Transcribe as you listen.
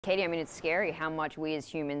Katie, I mean, it's scary how much we as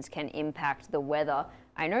humans can impact the weather.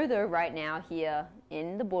 I know, though, right now here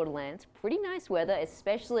in the borderlands, pretty nice weather,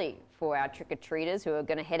 especially for our trick-or-treaters who are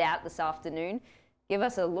going to head out this afternoon. Give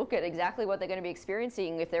us a look at exactly what they're going to be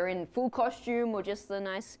experiencing, if they're in full costume or just a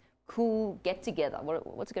nice, cool get-together.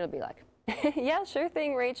 What's it going to be like? Yeah, sure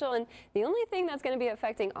thing, Rachel. And the only thing that's going to be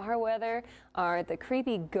affecting our weather are the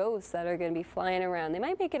creepy ghosts that are going to be flying around. They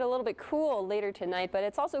might make it a little bit cool later tonight, but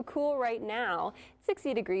it's also cool right now.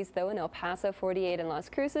 60 degrees, though, in El Paso, 48 in Las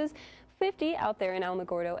Cruces, 50 out there in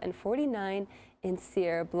Alamogordo, and 49 in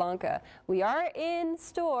Sierra Blanca. We are in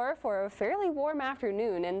store for a fairly warm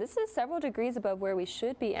afternoon, and this is several degrees above where we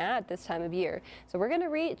should be at this time of year. So we're going to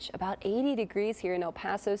reach about 80 degrees here in El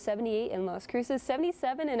Paso, 78 in Las Cruces,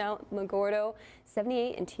 77 in Alamogordo,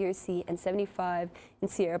 78 in TRC, and 75 in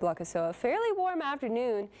Sierra Blanca. So a fairly warm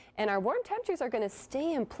afternoon, and our warm temperatures are going to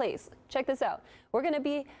stay in place. Check this out. We're going to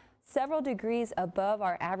be several degrees above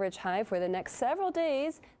our average high for the next several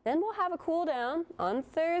days. Then we'll have a cool down on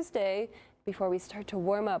Thursday before we start to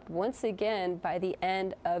warm up once again by the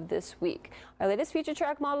end of this week. Our latest future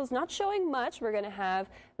track model is not showing much. We're going to have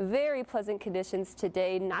very pleasant conditions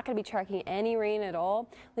today. Not going to be tracking any rain at all.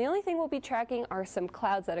 The only thing we'll be tracking are some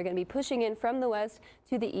clouds that are going to be pushing in from the west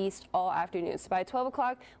to the east all afternoon. So by 12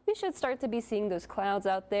 o'clock, we should start to be seeing those clouds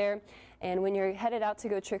out there. And when you're headed out to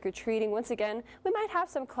go trick-or-treating, once again, we might have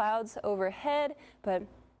some clouds overhead, but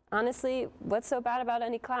honestly, what's so bad about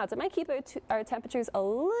any clouds? It might keep our temperatures a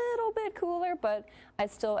little bit cooler, but I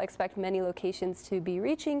still expect many locations to be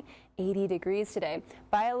reaching 80 degrees today.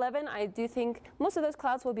 By 11, I do think most of those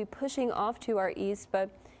clouds will be pushing off to our east, but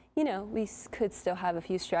you know, we could still have a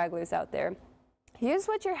few stragglers out there. Here's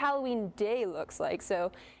what your Halloween day looks like.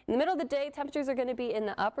 So in the middle of the day, temperatures are going to be in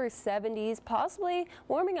the upper 70s, possibly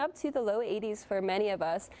warming up to the low 80s for many of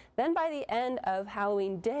us. Then by the end of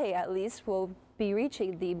Halloween day, at least, we'll be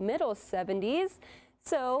reaching the middle 70s.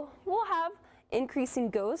 So we'll have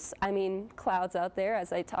increasing ghosts, clouds out there,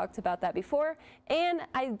 as I talked about that before. And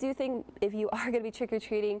I do think if you are going to be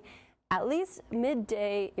trick-or-treating, at least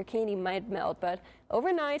midday, your candy might melt, but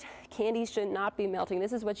overnight, candy should not be melting.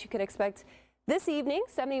 This is what you could expect this evening,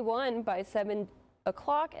 71 by 7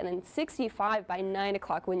 o'clock, and then 65 by 9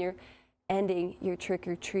 o'clock when you're ending your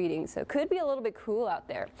trick-or-treating. So it could be a little bit cool out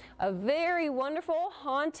there. A very wonderful,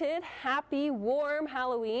 haunted, happy, warm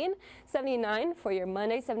Halloween. 79 for your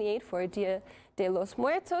Monday, 78 for Dia de los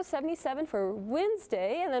Muertos, 77 for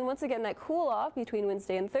Wednesday, and then once again that cool off between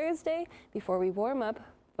Wednesday and Thursday before we warm up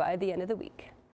by the end of the week.